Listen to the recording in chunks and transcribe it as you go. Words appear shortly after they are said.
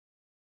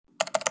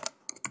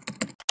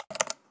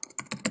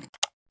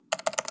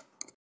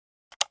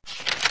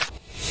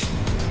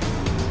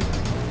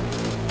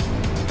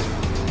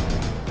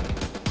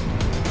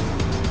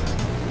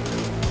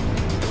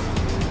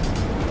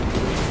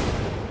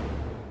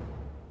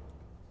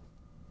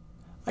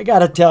I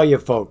gotta tell you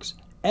folks,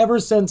 ever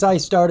since I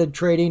started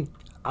trading,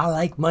 I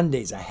like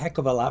Mondays a heck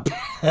of a lot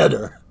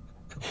better.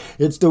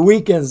 It's the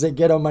weekends that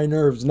get on my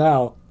nerves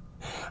now.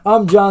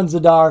 I'm John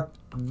Zidar.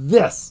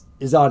 This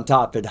is On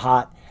Top and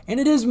Hot, and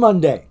it is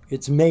Monday.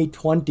 It's May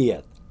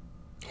 20th.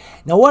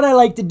 Now, what I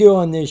like to do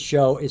on this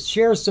show is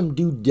share some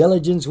due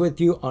diligence with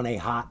you on a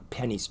hot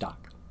penny stock.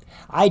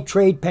 I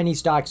trade penny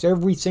stocks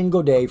every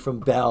single day from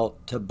bell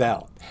to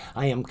bell.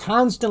 I am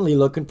constantly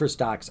looking for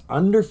stocks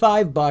under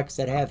 $5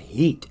 that have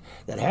heat,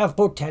 that have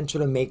potential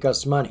to make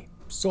us money.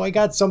 So I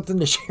got something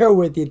to share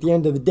with you at the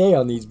end of the day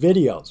on these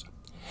videos.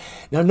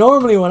 Now,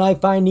 normally when I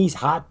find these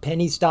hot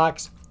penny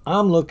stocks,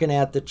 I'm looking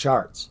at the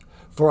charts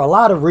for a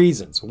lot of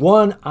reasons.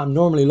 One, I'm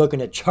normally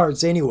looking at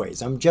charts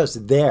anyways. I'm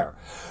just there.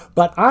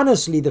 But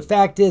honestly, the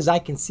fact is I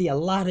can see a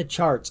lot of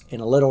charts in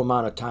a little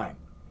amount of time.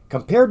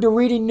 Compared to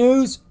reading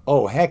news,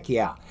 oh heck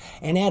yeah.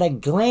 And at a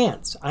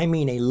glance, I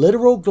mean a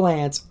literal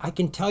glance, I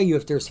can tell you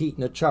if there's heat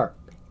in a chart.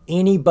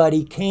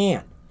 Anybody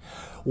can.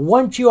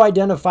 Once you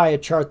identify a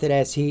chart that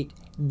has heat,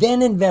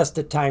 then invest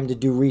the time to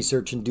do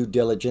research and due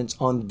diligence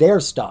on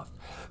their stuff.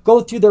 Go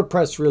through their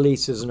press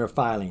releases and their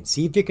filings.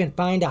 See if you can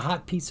find a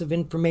hot piece of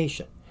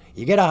information.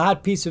 You get a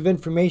hot piece of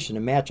information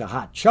to match a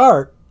hot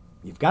chart,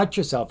 you've got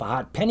yourself a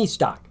hot penny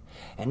stock.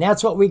 And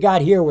that's what we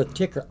got here with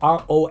ticker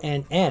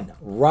RONN,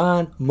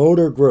 Ron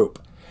Motor Group.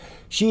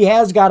 She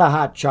has got a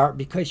hot chart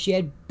because she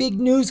had big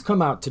news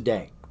come out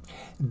today.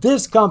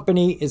 This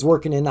company is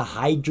working in the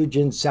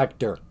hydrogen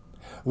sector.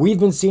 We've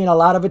been seeing a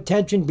lot of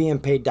attention being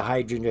paid to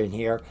hydrogen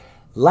here.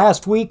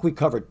 Last week, we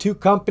covered two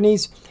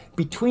companies.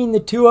 Between the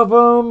two of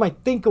them, I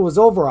think it was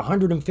over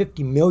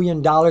 $150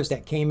 million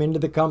that came into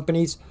the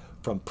companies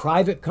from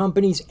private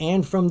companies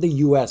and from the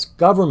U.S.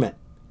 government.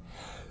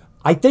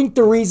 I think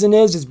the reason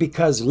is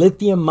because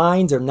lithium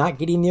mines are not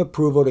getting the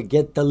approval to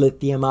get the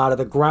lithium out of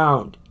the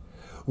ground.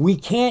 We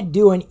can't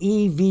do an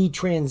EV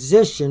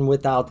transition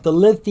without the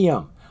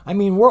lithium. I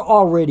mean, we're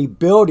already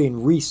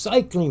building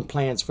recycling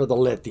plants for the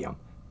lithium.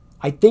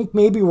 I think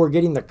maybe we're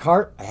getting the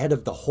cart ahead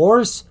of the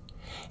horse.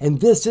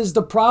 And this is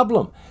the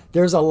problem.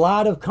 There's a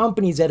lot of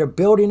companies that are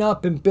building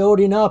up,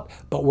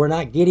 but we're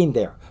not getting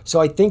there. So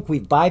I think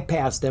we've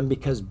bypassed them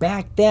because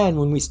back then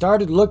when we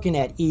started looking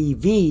at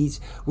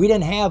EVs, we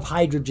didn't have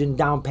hydrogen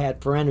down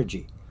pat for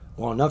energy.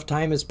 Well, enough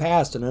time has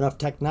passed and enough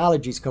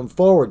technologies come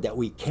forward that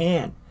we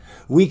can.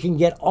 We can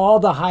get all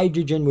the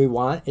hydrogen we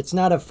want. It's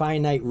not a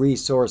finite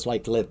resource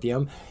like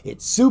lithium.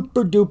 It's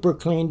super duper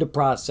clean to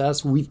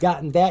process. We've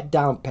gotten that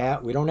down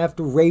pat. We don't have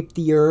to rape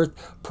the earth,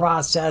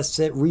 process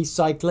it,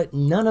 recycle it,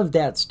 none of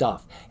that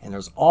stuff. And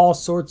there's all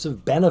sorts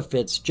of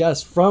benefits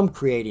just from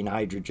creating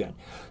hydrogen.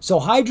 So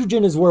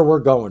hydrogen is where we're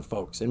going,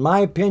 folks. In my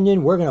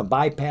opinion, we're going to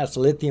bypass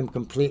lithium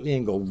completely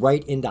and go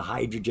right into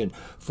hydrogen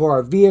for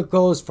our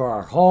vehicles, for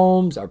our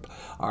homes,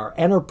 our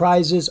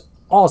enterprises,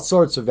 all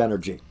sorts of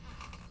energy.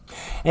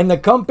 And the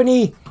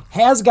company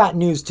has got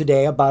news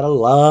today about a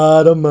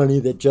lot of money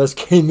that just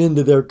came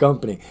into their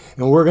company.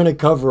 And we're going to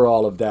cover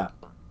all of that.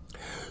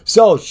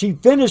 So she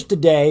finished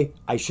today.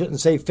 I shouldn't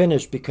say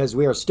finished because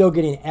we are still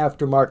getting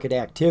aftermarket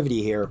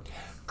activity here.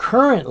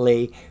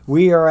 Currently,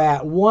 we are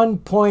at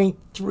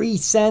 1.3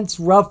 cents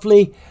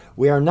roughly.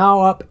 We are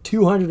now up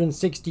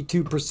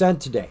 262%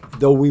 today,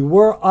 though we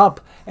were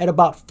up at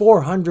about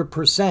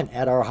 400%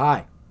 at our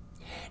high.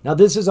 Now,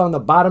 this is on the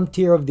bottom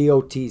tier of the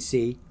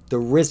OTC. The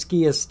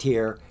riskiest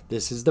tier.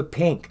 This is the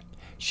pink.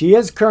 She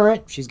is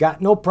current. She's got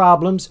no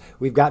problems.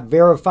 We've got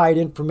verified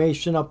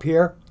information up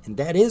here. And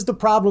that is the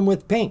problem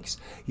with pinks.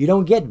 You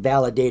don't get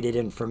validated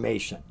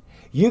information.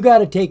 You got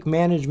to take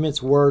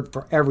management's word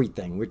for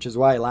everything, which is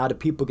why a lot of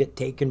people get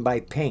taken by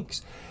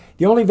pinks.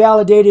 The only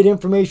validated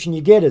information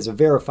you get is a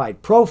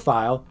verified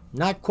profile.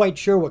 Not quite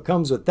sure what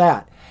comes with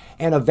that.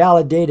 And a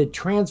validated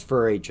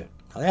transfer agent.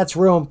 Now, that's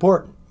real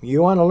important.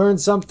 You want to learn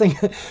something?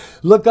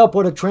 Look up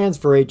what a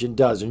transfer agent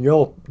does, and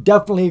you'll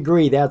definitely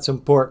agree that's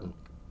important.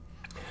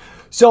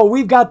 So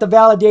we've got the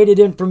validated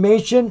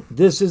information.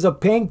 This is a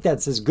pink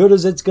that's as good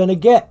as it's going to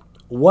get.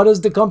 What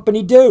does the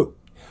company do?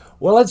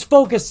 Well, let's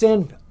focus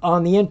in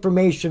on the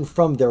information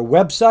from their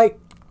website.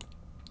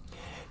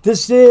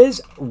 This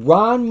is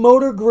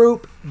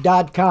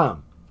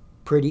ronmotorgroup.com.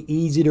 Pretty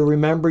easy to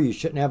remember. You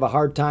shouldn't have a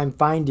hard time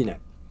finding it.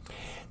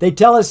 They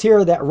tell us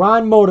here that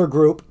RONN Motor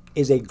Group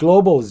is a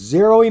global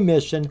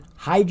zero-emission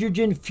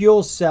hydrogen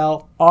fuel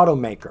cell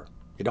automaker.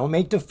 They don't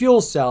make the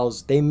fuel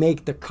cells, they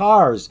make the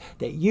cars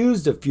that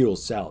use the fuel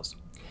cells.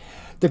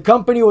 The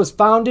company was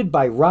founded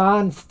by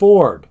Ron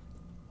Ford.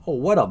 Oh,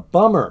 what a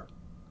bummer.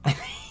 I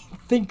mean,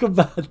 think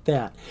about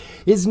that.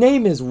 His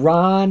name is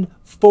Ron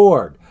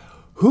Ford.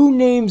 Who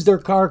names their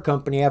car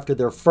company after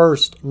their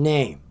first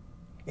name?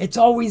 It's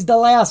always the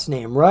last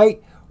name,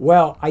 right?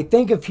 Well, I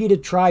think if he'd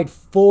have tried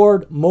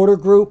Ford Motor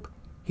Group,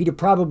 he'd have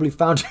probably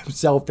found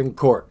himself in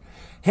court.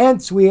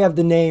 Hence, we have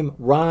the name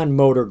RONN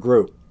Motor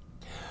Group.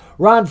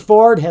 Ron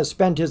Ford has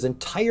spent his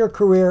entire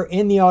career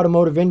in the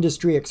automotive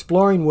industry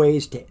exploring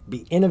ways to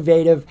be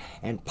innovative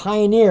and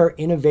pioneer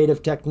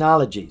innovative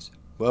technologies.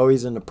 Well,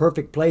 he's in the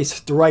perfect place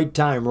at the right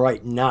time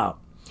right now.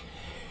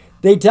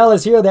 They tell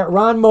us here that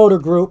RONN Motor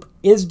Group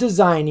is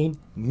designing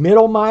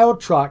middle mile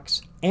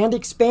trucks and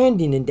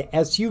expanding into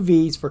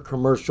SUVs for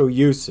commercial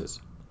uses.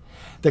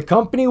 The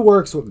company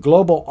works with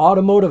global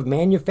automotive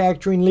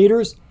manufacturing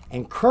leaders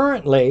and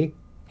currently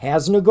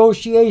has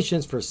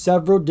negotiations for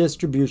several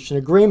distribution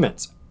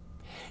agreements.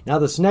 Now,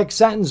 this next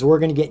sentence we're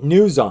going to get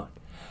news on.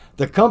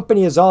 The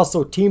company is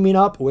also teaming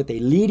up with a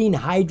leading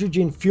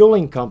hydrogen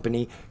fueling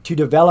company to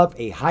develop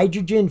a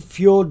hydrogen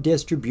fuel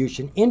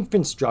distribution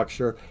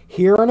infrastructure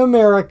here in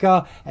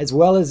America as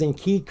well as in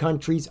key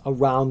countries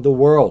around the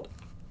world.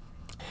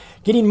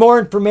 Getting more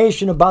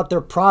information about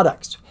their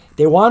products.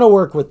 They want to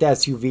work with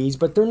SUVs,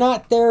 but they're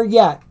not there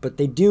yet. But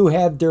they do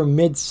have their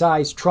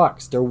mid-size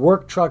trucks, their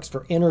work trucks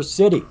for inner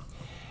city.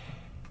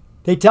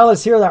 They tell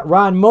us here that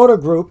RONN Motor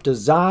Group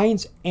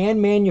designs and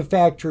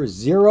manufactures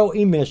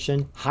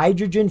zero-emission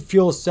hydrogen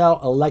fuel cell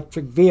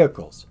electric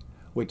vehicles,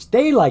 which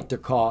they like to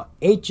call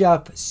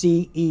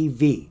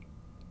HFCEV.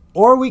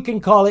 Or we can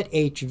call it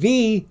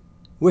HV,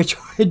 which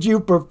would you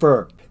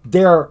prefer?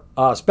 Their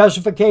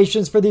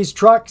specifications for these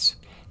trucks,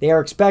 they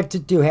are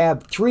expected to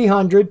have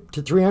 300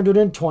 to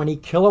 320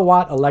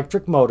 kilowatt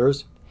electric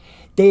motors.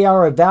 They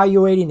are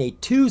evaluating a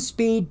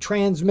 2-speed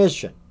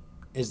transmission.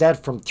 Is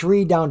that from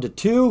 3 down to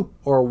 2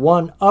 or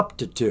 1 up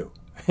to 2?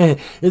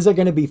 Is it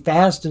going to be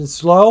fast and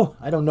slow?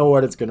 I don't know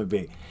what it's going to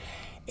be.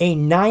 A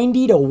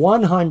 90 to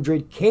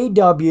 100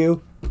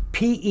 kW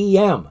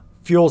PEM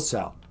fuel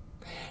cell.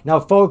 Now,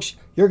 folks,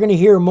 you're going to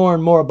hear more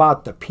and more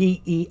about the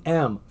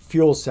PEM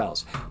fuel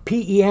cells.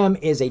 PEM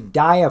is a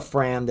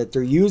diaphragm that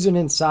they're using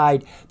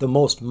inside the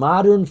most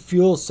modern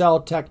fuel cell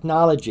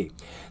technology.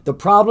 The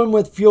problem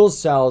with fuel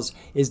cells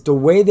is the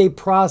way they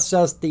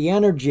process the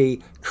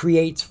energy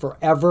creates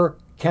forever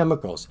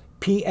chemicals,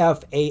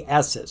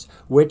 PFASs,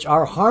 which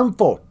are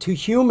harmful to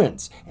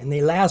humans, and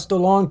they last a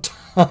long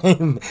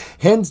time,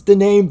 hence the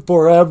name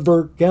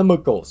forever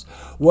chemicals.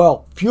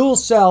 Well, fuel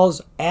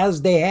cells,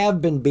 as they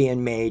have been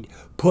being made,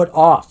 put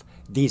off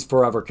these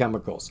forever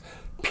chemicals.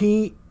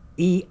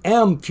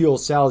 PEM fuel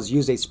cells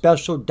use a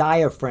special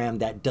diaphragm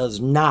that does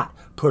not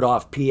put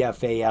off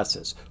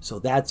PFASs, so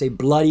that's a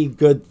bloody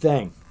good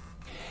thing.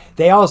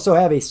 They also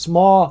have a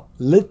small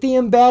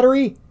lithium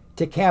battery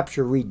to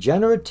capture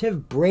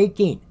regenerative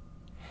braking.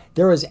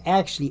 There is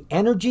actually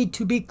energy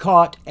to be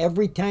caught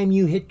every time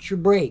you hit your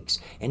brakes.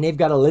 And they've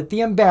got a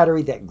lithium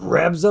battery that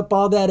grabs up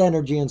all that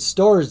energy and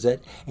stores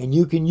it, and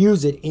you can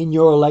use it in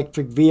your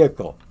electric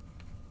vehicle.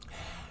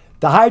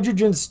 The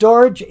hydrogen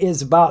storage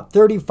is about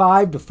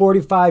 35 to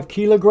 45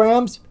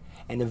 kilograms,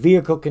 and the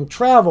vehicle can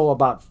travel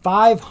about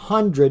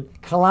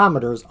 500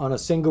 kilometers on a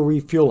single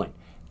refueling.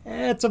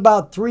 It's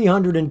about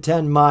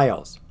 310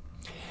 miles.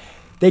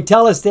 They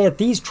tell us that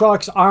these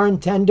trucks are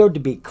intended to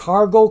be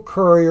cargo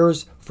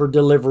couriers for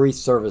delivery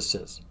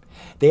services.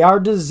 They are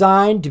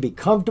designed to be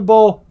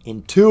comfortable,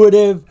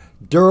 intuitive,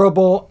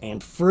 durable,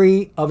 and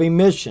free of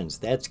emissions.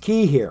 That's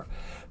key here.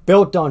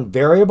 Built on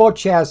variable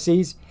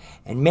chassis,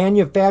 and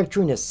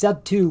manufacturing is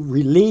set to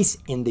release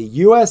in the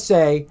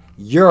USA,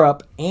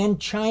 Europe,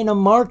 and China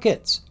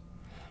markets.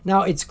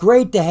 Now, it's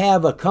great to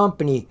have a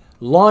company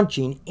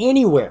launching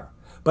anywhere,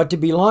 but to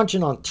be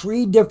launching on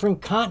 3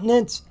 different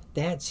continents,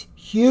 that's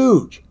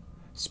huge.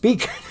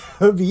 Speaking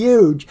of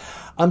huge,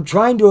 I'm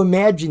trying to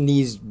imagine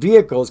these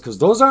vehicles, because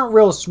those aren't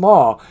real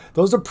small.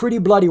 Those are pretty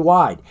bloody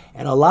wide.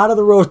 And a lot of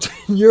the roads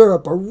in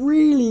Europe are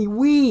really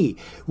wee.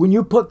 When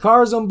you put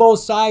cars on both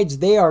sides,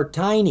 they are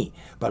tiny.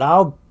 But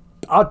I'll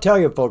tell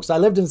you, folks, I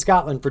lived in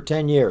Scotland for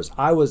 10 years.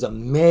 I was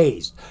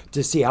amazed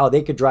to see how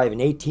they could drive an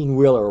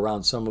 18-wheeler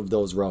around some of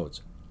those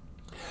roads.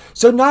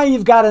 So now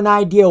you've got an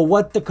idea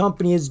what the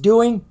company is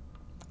doing.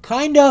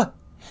 Kinda.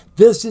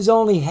 This is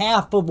only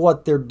half of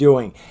what they're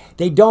doing.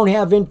 They don't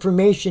have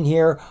information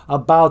here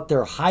about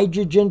their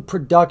hydrogen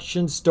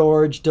production,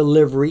 storage,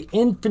 delivery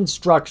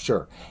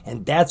infrastructure.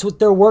 And that's what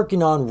they're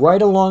working on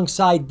right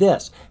alongside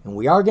this. And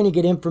we are going to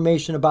get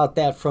information about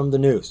that from the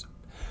news.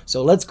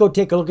 So let's go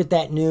take a look at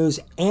that news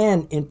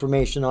and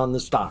information on the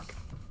stock.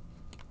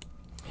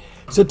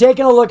 So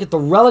taking a look at the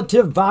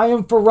relative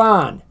volume for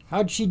RONN.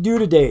 How'd she do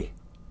today?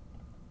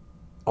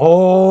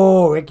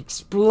 Oh, it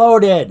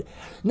exploded.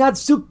 Not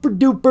super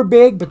duper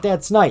big, but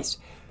that's nice.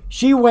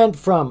 She went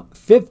from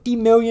 50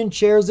 million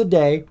shares a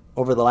day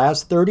over the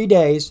last 30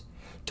 days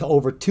to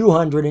over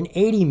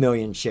 280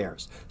 million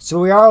shares. So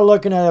we are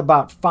looking at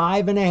about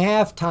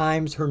 5.5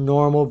 times her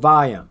normal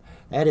volume.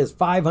 That is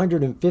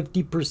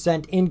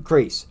 550%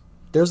 increase.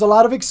 There's a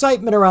lot of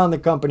excitement around the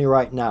company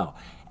right now,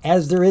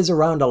 as there is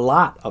around a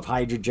lot of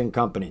hydrogen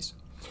companies.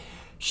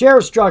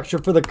 Share structure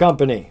for the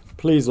company.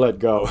 Please let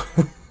go.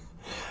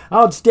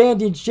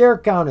 Outstanding share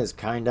count is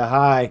kind of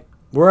high.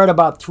 We're at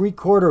about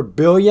 3/4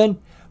 billion.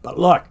 But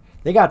look,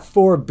 they got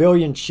 4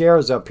 billion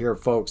shares up here,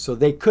 folks, so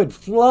they could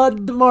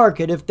flood the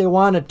market if they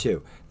wanted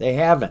to. They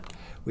haven't.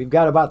 We've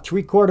got about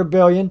 3/4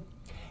 billion.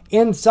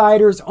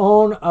 Insiders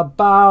own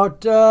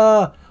about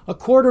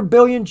 1/4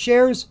 billion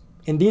shares.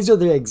 And these are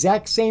the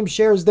exact same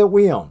shares that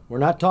we own. We're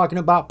not talking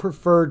about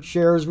preferred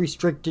shares,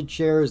 restricted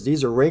shares.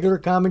 These are regular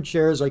common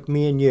shares like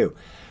me and you.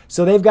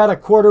 So they've got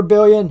 1/4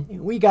 billion.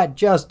 We got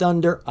just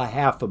under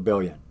 500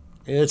 million.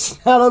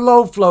 It's not a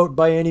low float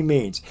by any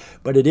means,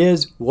 but it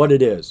is what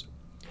it is.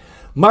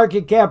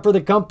 Market cap for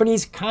the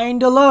company's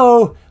kind of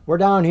low. We're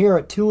down here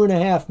at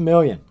 $2.5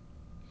 million.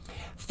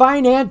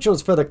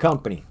 Financials for the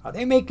company. Are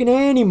they making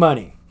any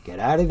money? Get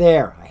out of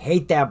there. I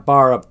hate that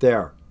bar up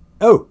there.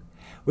 Oh,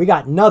 we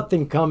got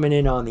nothing coming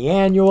in on the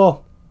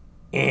annual.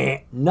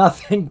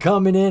 Nothing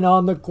coming in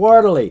on the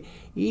quarterly.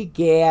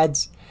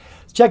 Egads.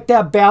 Check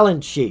that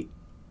balance sheet.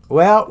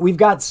 Well, we've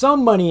got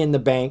some money in the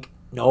bank.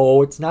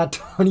 No, it's not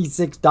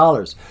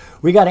 $26.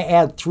 We got to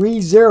add 3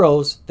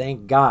 zeros,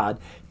 thank God,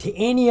 to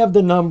any of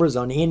the numbers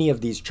on any of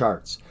these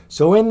charts.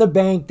 So in the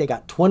bank, they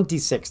got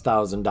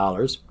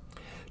 $26,000.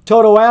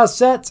 Total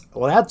assets,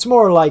 well, that's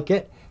more like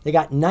it. They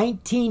got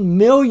 $19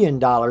 million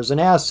in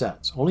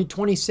assets. Only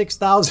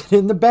 $26,000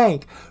 in the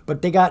bank,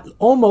 but they got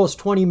almost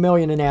 $20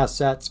 million in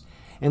assets.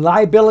 And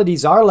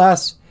liabilities are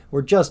less.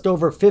 We're just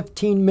over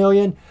 $15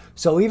 million.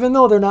 So even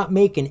though they're not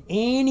making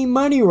any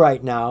money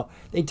right now,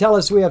 they tell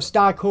us we have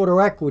stockholder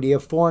equity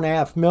of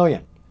 $4.5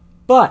 million.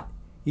 But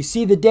you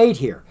see the date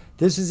here.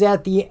 This is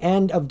at the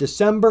end of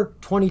December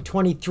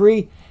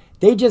 2023.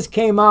 They just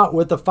came out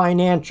with a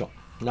financial.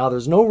 Now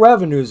there's no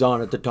revenues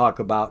on it to talk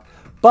about,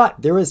 but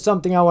there is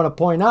something I want to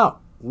point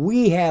out.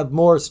 We have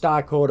more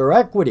stockholder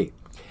equity.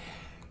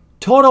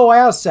 Total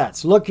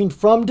assets, looking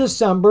from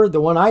December,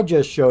 the one I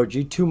just showed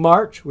you, to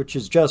March, which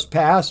is just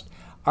passed,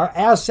 our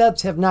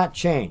assets have not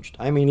changed.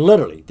 I mean,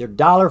 literally, they're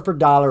dollar for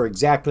dollar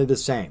exactly the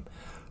same.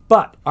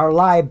 But our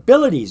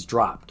liabilities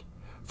dropped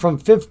from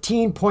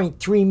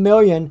 $15.3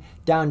 million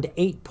down to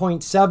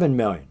 $8.7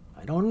 million.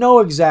 I don't know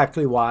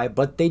exactly why,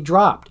 but they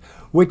dropped,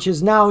 which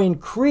has now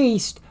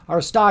increased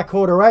our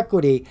stockholder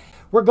equity.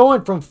 We're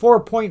going from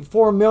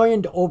 $4.4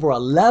 million to over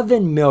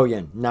 $11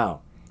 million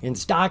now in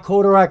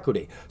stockholder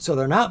equity. So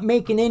they're not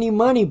making any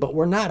money, but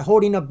we're not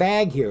holding a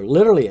bag here.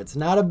 Literally, it's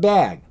not a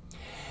bag.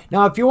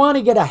 Now, if you want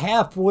to get a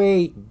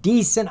halfway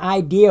decent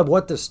idea of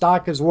what the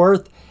stock is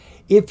worth,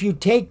 if you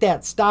take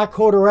that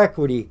stockholder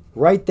equity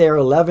right there,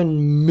 $11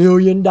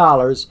 million,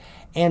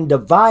 and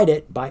divide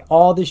it by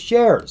all the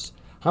shares.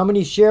 How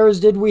many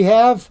shares did we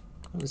have?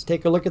 Let's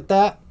take a look at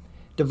that.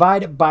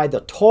 Divide it by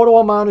the total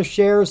amount of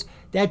shares.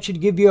 That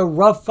should give you a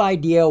rough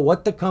idea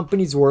what the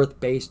company's worth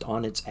based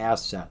on its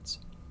assets.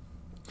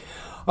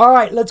 All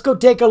right, let's go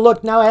take a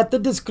look now at the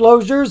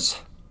disclosures.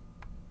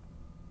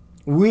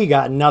 We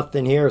got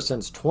nothing here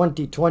since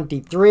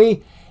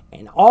 2023,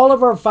 and all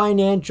of our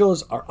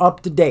financials are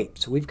up to date,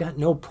 so we've got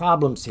no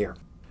problems here.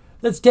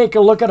 Let's take a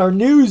look at our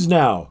news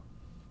now.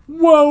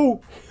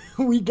 Whoa,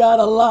 we got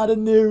a lot of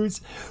news,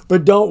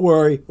 but don't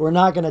worry, we're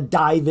not going to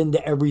dive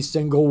into every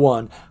single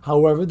one.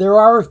 However, there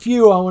are a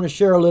few I want to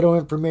share a little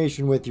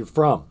information with you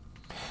from.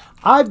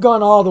 I've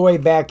gone all the way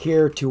back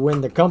here to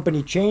when the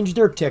company changed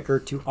their ticker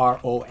to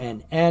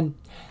RONN.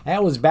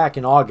 That was back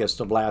in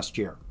August of last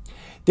year.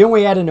 Then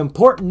we had an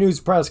important news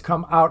press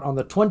come out on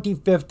the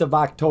 25th of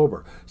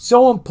October.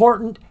 So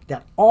important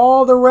that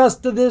all the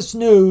rest of this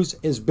news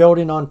is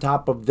building on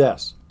top of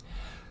this.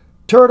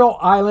 Turtle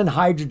Island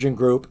Hydrogen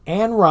Group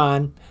and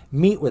RONN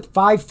meet with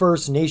 5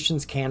 First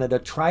Nations Canada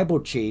tribal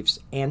chiefs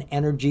and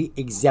energy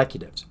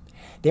executives.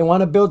 They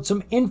want to build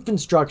some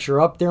infrastructure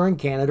up there in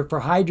Canada for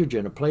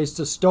hydrogen, a place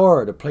to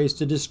store it, a place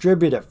to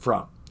distribute it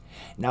from.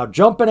 Now,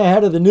 jumping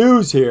ahead of the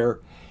news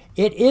here,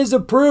 it is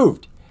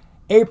approved.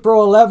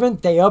 April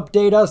 11th, they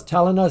update us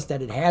telling us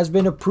that it has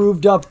been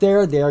approved up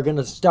there. They are going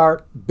to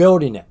start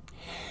building it.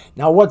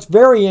 Now, what's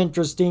very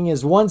interesting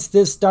is once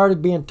this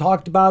started being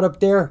talked about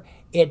up there,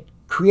 it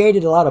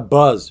created a lot of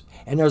buzz.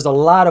 And there's a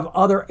lot of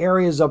other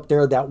areas up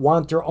there that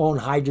want their own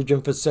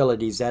hydrogen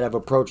facilities that have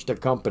approached the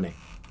company.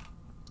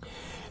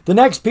 The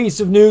next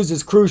piece of news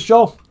is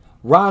crucial.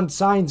 RONN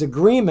signs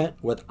agreement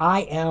with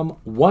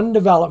RONN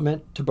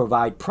Development to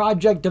provide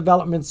project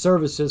development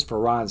services for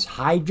RONN's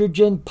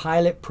hydrogen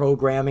pilot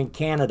program in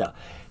Canada.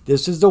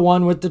 This is the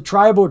one with the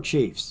tribal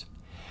chiefs.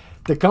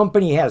 The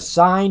company has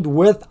signed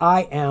with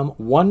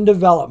RONN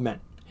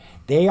Development.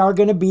 They are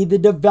going to be the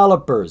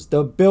developers,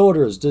 the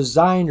builders,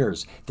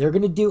 designers. They're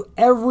going to do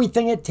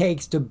everything it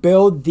takes to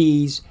build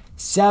these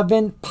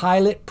 7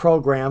 pilot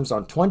programs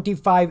on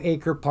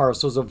 25-acre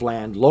parcels of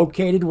land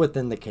located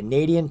within the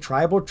Canadian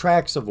tribal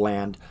tracts of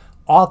land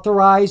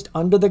authorized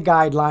under the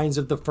guidelines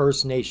of the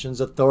First Nations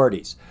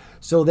authorities.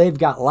 So they've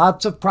got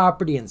lots of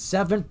property and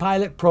 7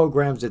 pilot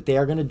programs that they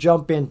are going to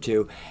jump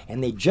into,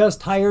 and they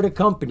just hired a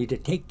company to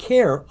take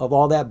care of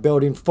all that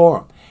building for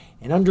them.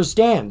 And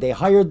understand, they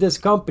hired this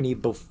company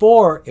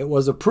before it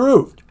was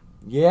approved.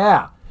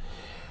 Yeah.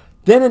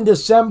 Then in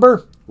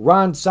December,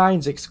 RONN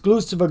signs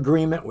exclusive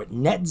agreement with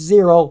Net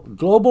Zero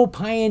global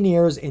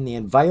pioneers in the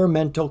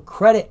environmental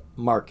credit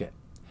market.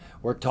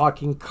 We're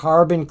talking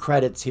carbon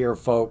credits here,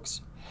 folks.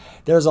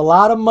 There's a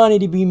lot of money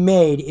to be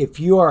made if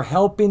you are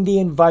helping the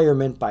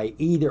environment by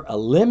either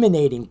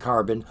eliminating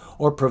carbon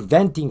or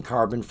preventing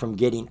carbon from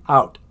getting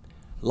out.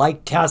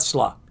 Like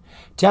Tesla.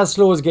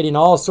 Tesla was getting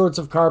all sorts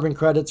of carbon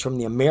credits from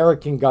the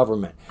American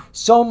government.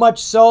 So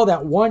much so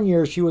that one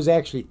year she was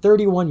actually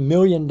 $31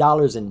 million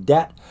in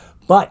debt.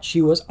 But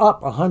she was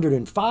up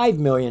 $105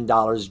 million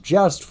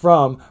just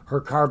from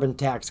her carbon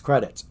tax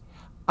credits.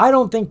 I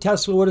don't think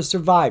Tesla would have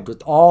survived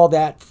with all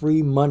that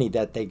free money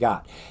that they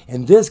got.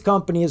 And this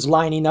company is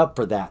lining up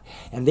for that.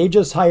 And they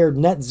just hired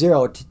Net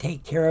Zero to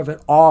take care of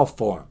it all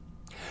for them.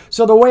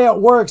 So the way it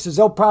works is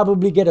they'll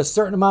probably get a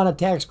certain amount of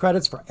tax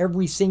credits for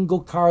every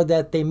single car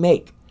that they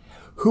make.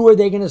 Who are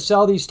they going to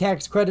sell these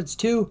tax credits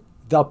to?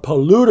 The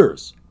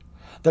polluters.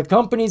 The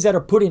companies that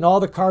are putting all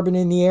the carbon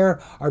in the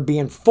air are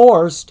being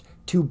forced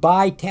to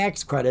buy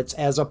tax credits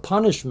as a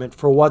punishment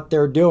for what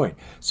they're doing.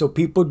 So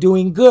people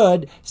doing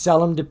good sell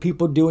them to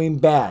people doing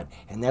bad.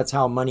 And that's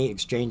how money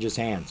exchanges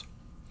hands.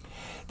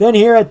 Then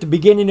here at the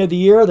beginning of the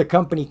year, the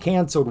company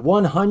canceled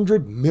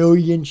 100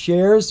 million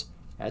shares.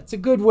 That's a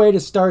good way to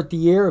start the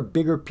year, a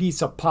bigger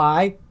piece of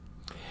pie.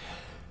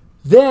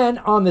 Then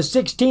on the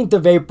 16th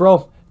of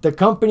April, the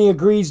company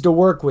agrees to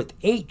work with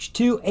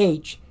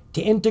H2H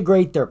to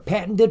integrate their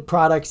patented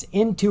products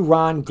into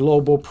RONN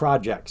global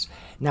projects.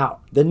 Now,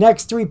 the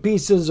next three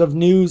pieces of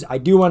news I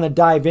do want to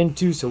dive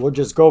into, so we'll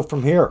just go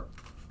from here.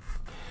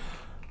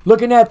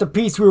 Looking at the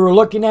piece we were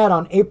looking at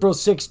on April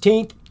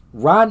 16th,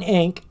 RONN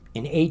Inc.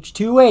 and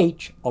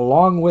H2H,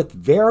 along with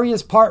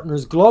various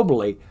partners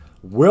globally,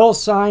 will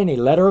sign a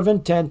letter of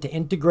intent to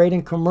integrate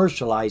and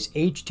commercialize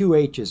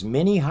H2H's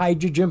many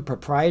hydrogen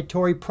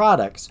proprietary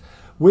products,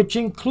 which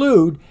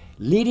include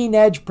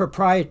leading-edge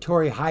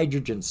proprietary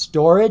hydrogen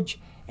storage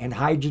and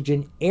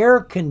hydrogen air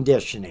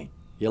conditioning.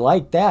 You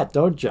like that,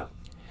 don't you?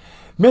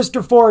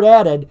 Mr. Ford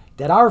added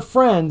that our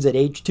friends at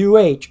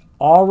H2H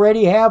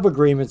already have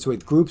agreements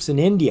with groups in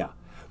India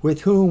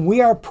with whom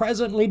we are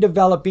presently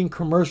developing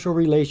commercial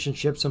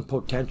relationships and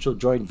potential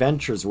joint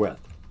ventures with.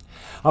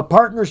 A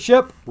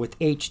partnership with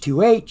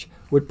H2H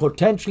would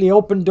potentially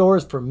open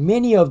doors for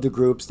many of the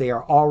groups they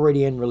are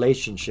already in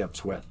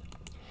relationships with.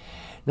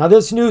 Now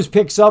this news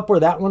picks up where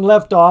that one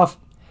left off.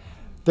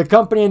 The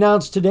company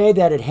announced today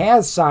that it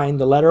has signed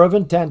the letter of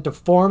intent to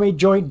form a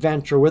joint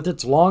venture with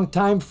its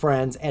longtime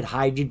friends at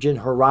Hydrogen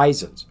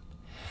Horizons.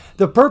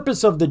 The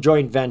purpose of the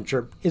joint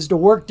venture is to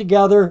work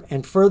together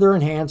and further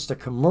enhance the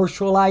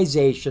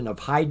commercialization of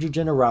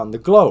hydrogen around the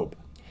globe.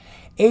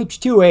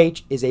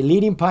 H2H is a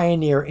leading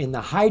pioneer in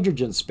the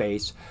hydrogen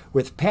space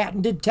with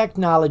patented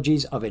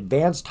technologies of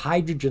advanced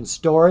hydrogen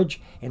storage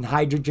and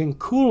hydrogen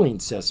cooling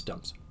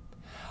systems.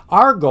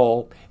 Our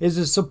goal is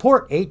to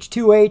support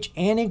H2H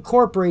and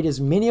incorporate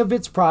as many of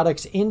its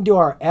products into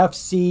our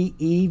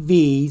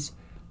FCEVs.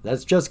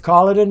 Let's just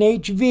call it an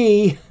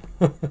HV.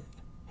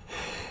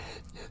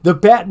 The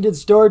patented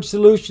storage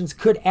solutions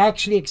could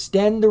actually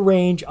extend the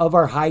range of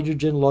our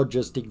hydrogen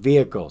logistic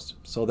vehicles.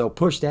 So they'll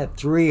push that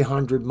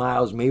 300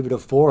 miles, maybe to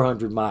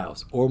 400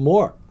 miles or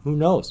more. Who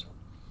knows?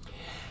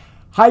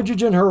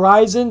 Hydrogen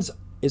Horizons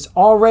is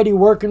already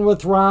working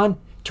with RONN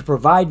to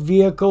provide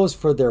vehicles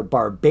for their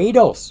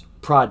Barbados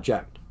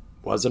project.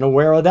 Wasn't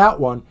aware of that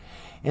one.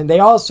 And they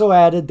also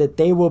added that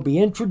they will be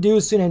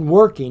introducing and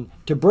working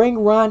to bring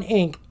RONN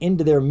Inc.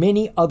 into their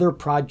many other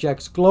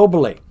projects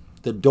globally.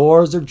 The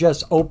doors are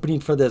just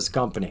opening for this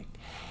company.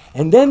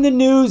 And then the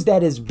news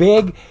that is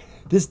big,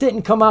 this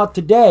didn't come out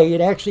today. It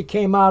actually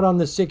came out on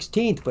the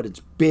 16th, but it's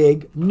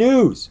big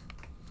news.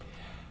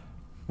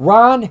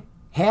 RONN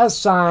has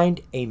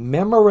signed a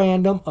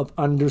memorandum of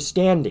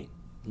understanding,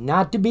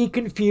 not to be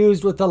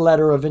confused with a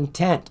letter of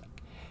intent.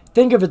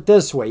 Think of it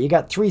this way. You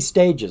got three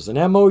stages: an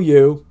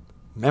MOU,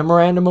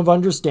 memorandum of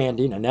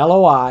understanding, an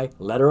LOI,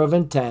 letter of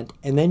intent,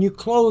 and then you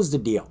close the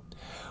deal.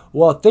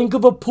 Well, think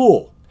of a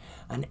pool.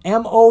 An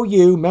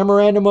MOU,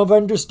 memorandum of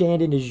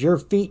understanding, is your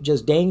feet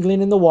just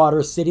dangling in the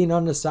water sitting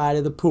on the side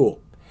of the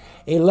pool.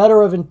 A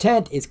letter of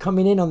intent is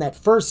coming in on that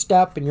first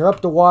step and you're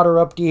up the water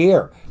up to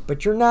here.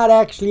 But you're not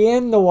actually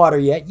in the water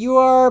yet. You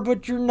are,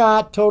 but you're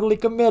not totally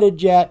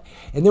committed yet.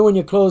 And then when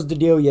you close the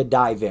deal, you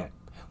dive in.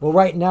 Well,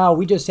 right now,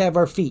 we just have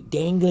our feet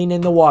dangling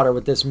in the water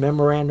with this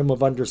memorandum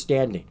of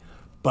understanding.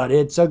 But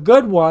it's a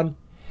good one.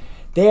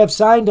 They have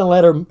signed a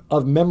letter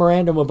of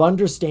memorandum of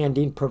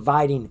understanding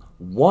providing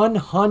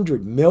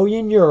 100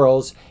 million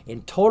euros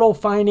in total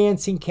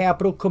financing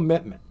capital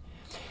commitment.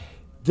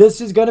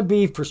 This is going to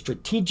be for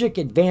strategic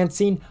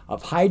advancing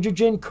of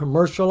hydrogen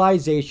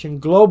commercialization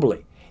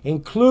globally,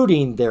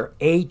 including their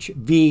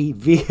HV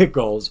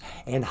vehicles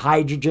and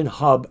hydrogen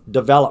hub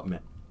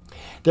development.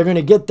 They're going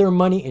to get their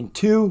money in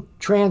two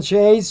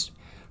tranches.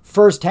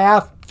 First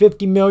half,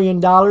 $50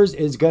 million,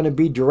 is going to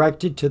be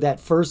directed to that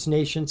First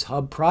Nations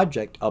hub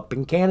project up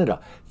in Canada.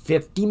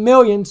 $50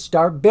 million,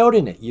 start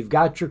building it. You've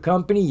got your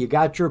company, you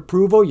got your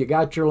approval, you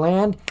got your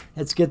land.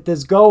 Let's get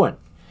this going.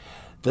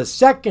 The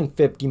second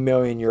 50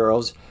 million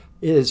euros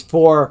is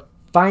for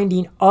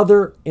finding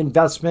other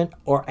investment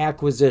or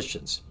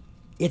acquisitions.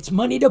 It's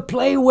money to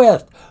play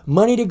with,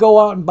 money to go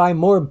out and buy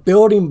more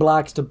building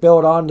blocks to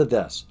build onto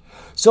this.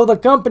 So the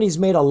company's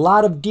made a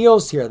lot of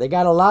deals here. They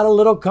got a lot of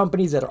little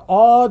companies that are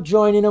all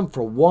joining them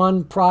for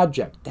one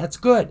project. That's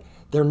good.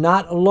 They're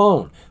not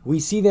alone. We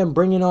see them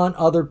bringing on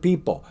other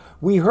people.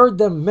 We heard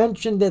them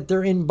mention that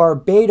they're in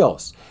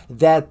Barbados,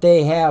 that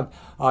they have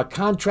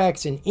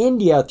contracts in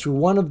India through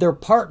one of their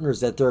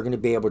partners that they're going to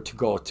be able to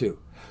go to.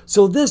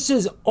 So this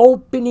is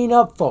opening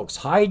up, folks.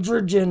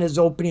 Hydrogen is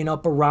opening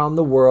up around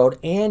the world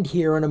and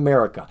here in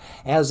America.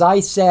 As I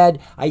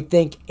said, I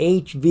think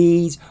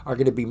HVs are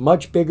going to be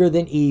much bigger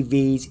than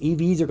EVs.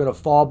 EVs are going to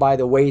fall by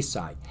the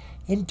wayside.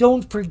 And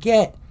don't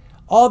forget,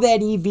 all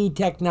that EV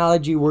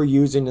technology we're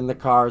using in the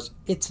cars,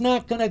 it's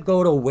not going to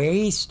go to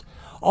waste.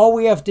 All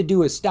we have to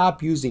do is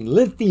stop using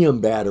lithium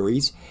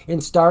batteries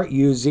and start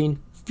using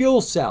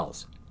fuel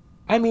cells.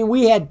 I mean,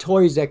 we had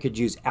toys that could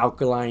use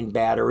alkaline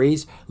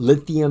batteries,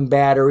 lithium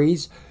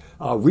batteries,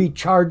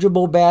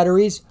 rechargeable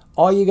batteries.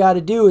 All you got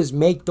to do is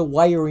make the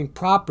wiring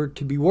proper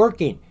to be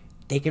working.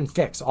 They can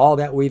fix all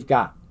that we've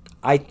got.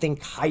 I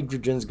think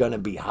hydrogen's going to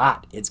be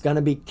hot. It's going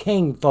to be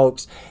king,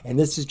 folks. And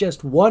this is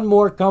just one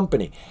more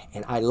company.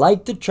 And I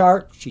like the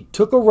chart. She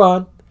took a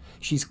run.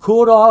 She's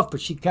cooled off,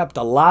 but she kept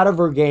a lot of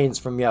her gains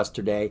from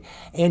yesterday.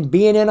 And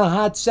being in a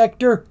hot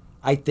sector,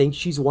 I think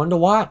she's one to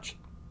watch.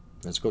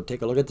 Let's go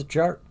take a look at the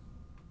chart.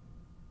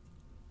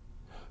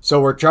 So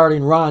we're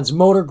charting Ron's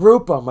Motor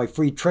Group on my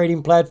free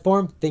trading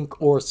platform,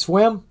 Think or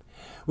Swim.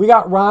 We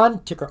got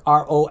Ron, ticker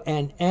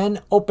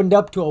RONN, opened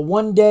up to a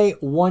one-day,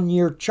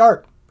 one-year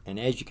chart. And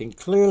as you can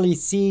clearly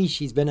see,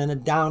 she's been in a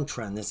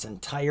downtrend this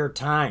entire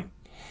time.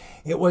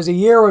 It was a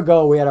year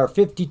ago we had our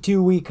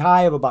 52-week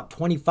high of about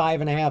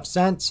 25.5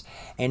 cents.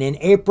 And in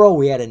April,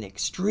 we had an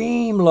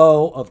extreme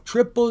low of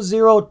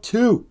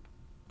 0002.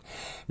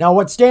 Now,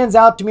 what stands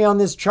out to me on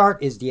this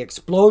chart is the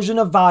explosion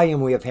of volume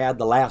we have had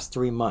the last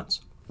 3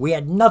 months. We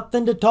had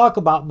nothing to talk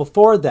about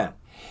before then.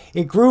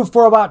 It grew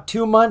for about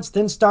 2 months,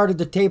 then started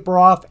to taper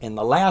off, and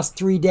the last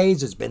 3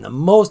 days has been the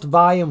most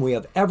volume we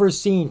have ever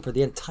seen for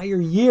the entire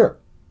year.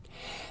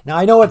 Now,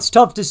 I know it's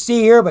tough to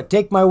see here, but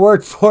take my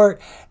word for it.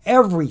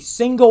 Every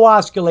single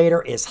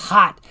oscillator is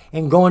hot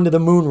and going to the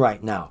moon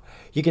right now.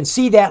 You can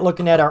see that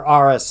looking at our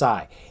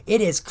RSI.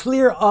 It is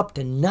clear up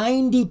to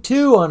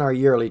 92 on our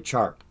yearly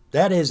chart.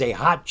 That is a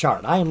hot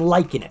chart. I am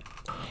liking it.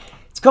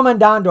 It's coming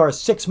down to our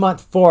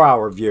 6-month,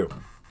 4-hour view.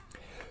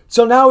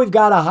 So now we've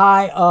got a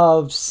high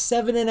of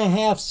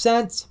 7.5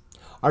 cents.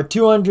 Our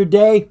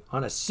 200-day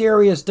on a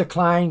serious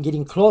decline,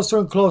 getting closer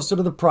and closer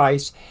to the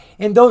price.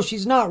 And though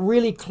she's not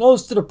really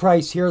close to the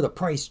price here, the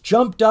price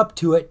jumped up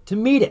to it to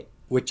meet it,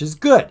 which is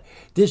good.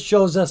 This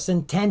shows us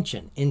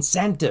intention,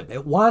 incentive.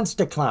 It wants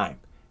to climb.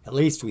 At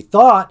least we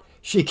thought.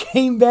 She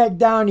came back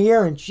down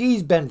here and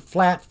she's been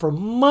flat for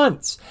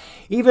months.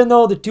 Even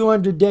though the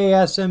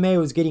 200-day SMA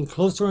was getting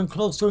closer and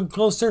closer and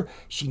closer,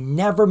 she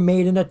never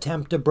made an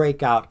attempt to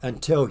break out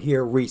until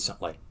here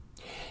recently.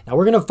 Now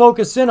we're going to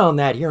focus in on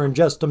that here in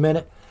just a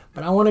minute,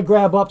 but I want to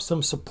grab up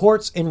some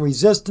supports and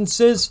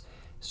resistances.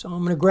 So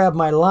I'm going to grab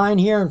my line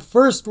here, and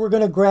first we're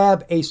going to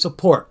grab a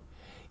support.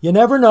 You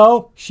never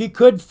know, she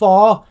could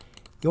fall.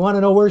 You want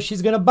to know where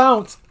she's going to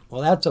bounce?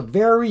 Well, that's a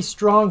very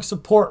strong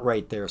support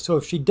right there. So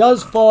if she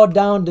does fall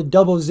down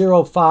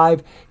to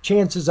 005,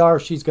 chances are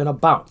she's going to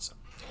bounce.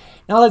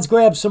 Now let's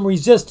grab some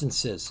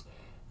resistances.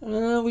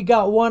 We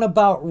got one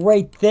about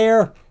right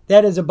there.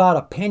 That is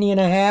about 1.5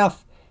 pennies.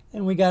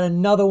 And we got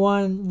another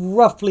one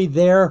roughly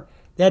there.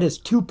 That is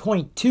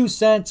 2.2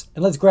 cents.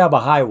 And let's grab a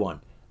high one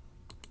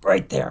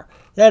right there.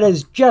 That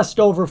is just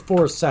over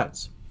 4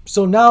 cents.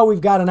 So now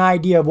we've got an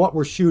idea of what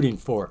we're shooting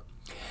for.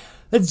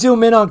 Let's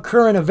zoom in on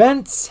current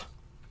events.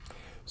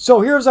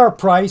 So here's our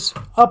price,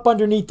 up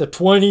underneath the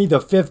 20,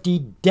 the 50,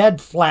 dead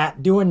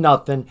flat, doing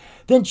nothing.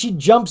 Then she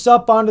jumps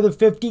up onto the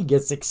 50,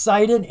 gets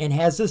excited, and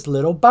has this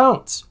little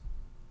bounce.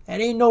 That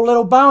ain't no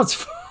little bounce,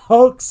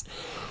 folks.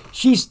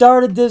 She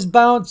started this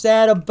bounce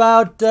at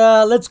about,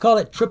 let's call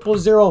it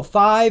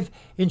 0005,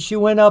 and she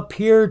went up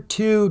here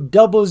to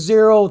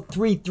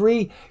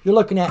 0033. You're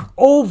looking at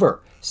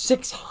over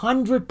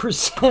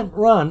 600%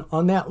 run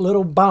on that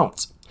little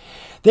bounce.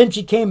 Then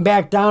she came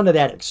back down to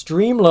that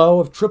extreme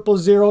low of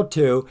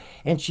 0002,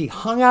 and she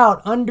hung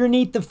out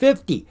underneath the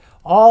 50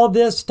 all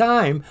this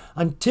time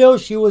until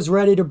she was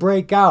ready to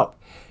break out.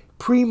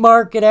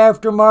 Pre-market,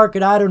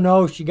 aftermarket, I don't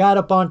know. She got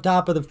up on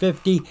top of the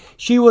 50.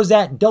 She was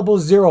at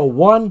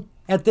 001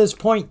 at this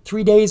point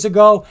 3 days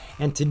ago,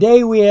 and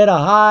today we had a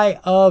high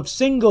of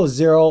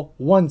 017.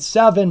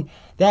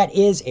 That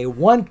is a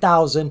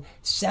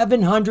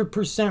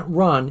 1,700%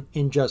 run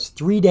in just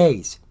 3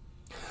 days.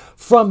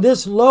 From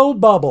this low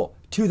bubble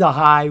to the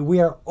high, we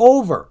are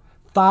over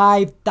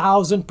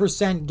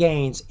 5,000%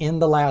 gains in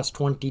the last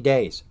 20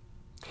 days.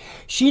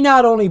 She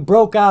not only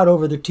broke out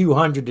over the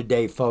 200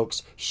 today,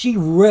 folks, she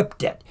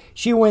ripped it.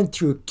 She went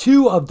through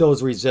 2 of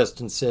those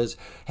resistances,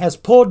 has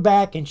pulled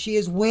back, and she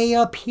is way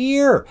up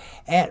here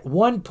at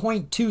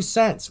 1.2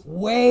 cents,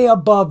 way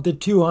above the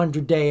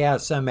 200-day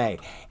SMA.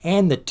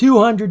 And the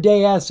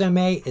 200-day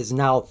SMA is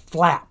now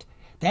flat.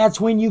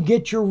 That's when you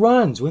get your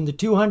runs, when the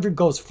 200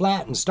 goes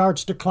flat and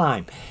starts to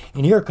climb.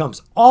 And here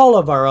comes all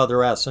of our other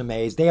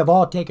SMAs. They have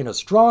all taken a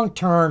strong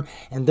turn,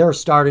 and they're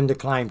starting to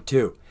climb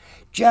too.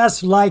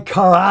 Just like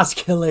our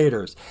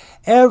oscillators.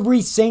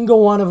 Every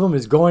single one of them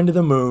is going to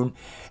the moon,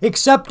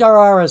 except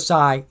our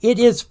RSI. It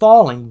is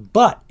falling,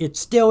 but it's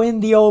still in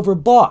the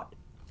overbought.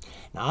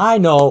 Now, I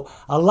know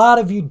a lot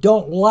of you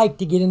don't like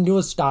to get into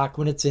a stock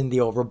when it's in the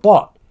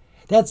overbought.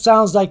 That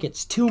sounds like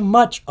it's too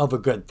much of a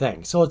good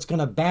thing, so it's going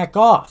to back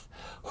off.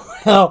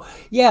 Well,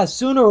 yeah,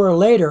 sooner or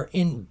later,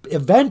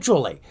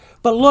 eventually.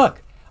 But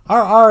look,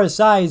 our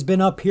RSI has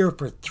been up here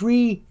for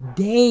 3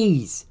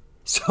 days.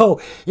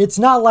 So it's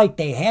not like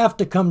they have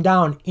to come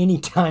down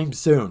anytime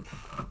soon.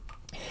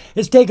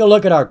 Let's take a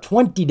look at our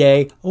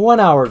 20-day,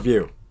 1-hour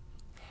view.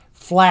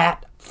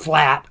 Flat,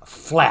 flat,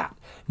 flat.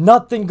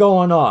 Nothing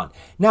going on.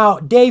 Now,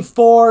 day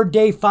 4,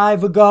 day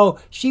 5 ago,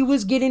 she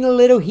was getting a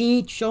little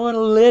heat, showing a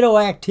little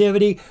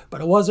activity,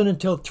 but it wasn't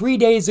until 3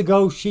 days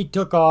ago she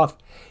took off,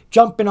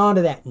 jumping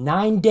onto that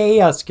 9-day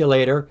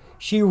escalator.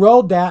 She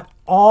rode that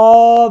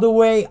all the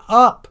way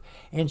up,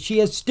 and she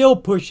is still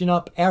pushing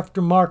up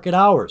after market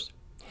hours.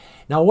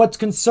 Now, what's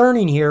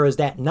concerning here is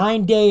that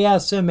 9-day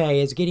SMA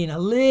is getting a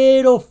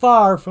little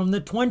far from the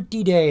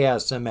 20-day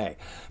SMA.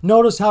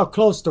 Notice how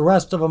close the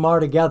rest of them are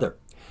together.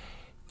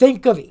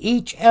 Think of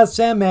each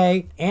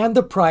SMA and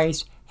the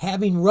price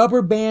having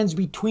rubber bands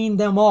between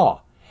them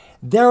all.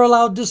 They're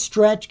allowed to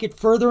stretch, get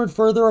further and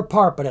further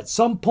apart, but at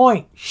some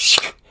point,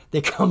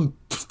 they come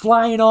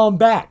flying on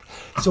back.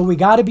 So we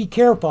got to be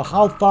careful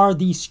how far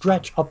these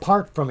stretch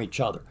apart from each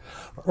other.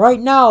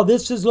 Right now,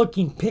 this is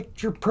looking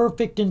picture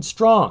perfect and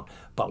strong,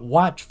 but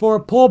watch for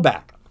a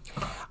pullback.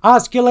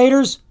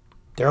 Oscillators,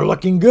 they're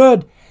looking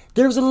good.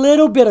 There's a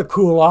little bit of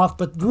cool off,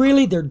 but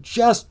really they're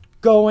just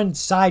going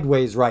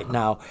sideways right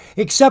now,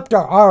 except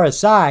our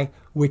RSI,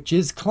 which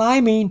is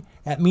climbing.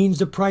 That means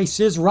the price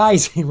is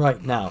rising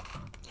right now.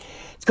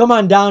 Let's come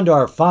on down to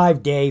our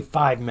 5-day,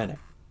 5-minute.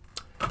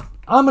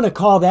 I'm going to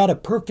call that a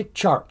perfect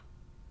chart.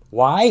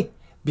 Why?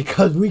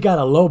 Because we got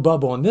a low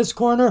bubble in this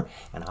corner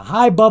and a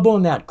high bubble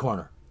in that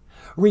corner.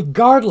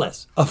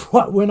 Regardless of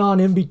what went on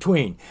in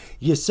between,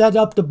 you set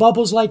up the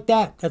bubbles like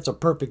that, that's a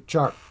perfect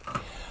chart.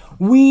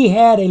 We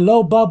had a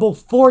low bubble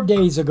 4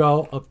 days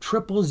ago of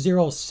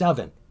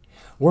 0007.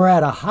 We're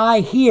at a high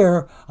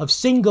here of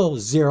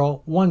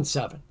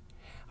 017.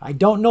 I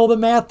don't know the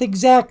math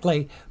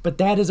exactly, but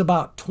that is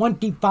about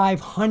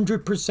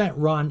 2,500%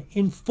 run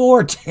in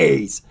 4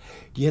 days.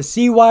 Do you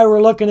see why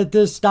we're looking at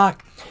this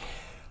stock?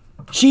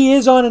 She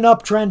is on an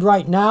uptrend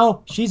right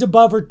now. She's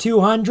above her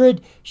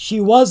 200. She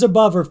was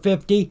above her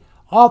 50.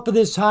 Off of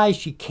this high,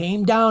 she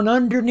came down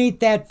underneath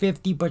that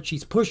 50, but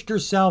she's pushed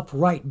herself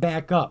right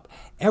back up.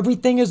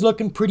 Everything is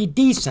looking pretty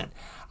decent.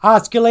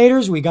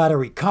 Oscillators, we got a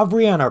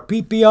recovery on our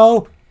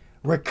PPO,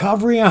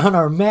 recovery on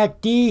our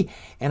MACD,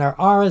 and our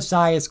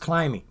RSI is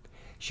climbing.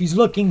 She's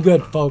looking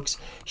good, folks.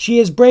 She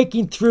is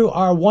breaking through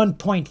our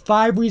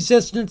 1.5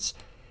 resistance.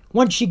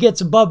 Once she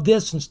gets above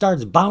this and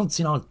starts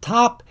bouncing on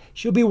top,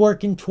 she'll be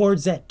working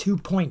towards that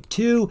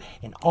 2.2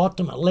 and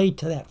ultimately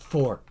to that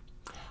 4.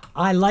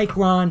 I like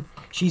Ron.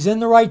 She's in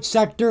the right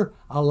sector.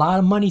 A lot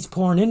of money's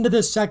pouring into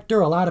this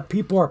sector. A lot of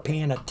people are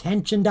paying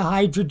attention to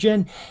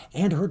hydrogen,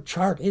 and her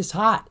chart is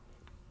hot.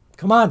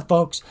 Come on,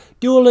 folks.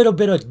 Do a little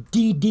bit of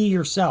DD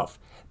yourself.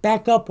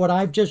 Back up what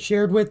I've just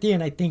shared with you,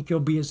 and I think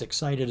you'll be as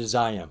excited as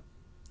I am.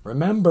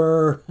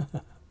 Remember,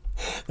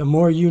 the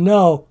more you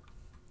know,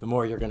 the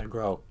more you're going to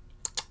grow.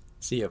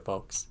 See you,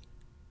 folks.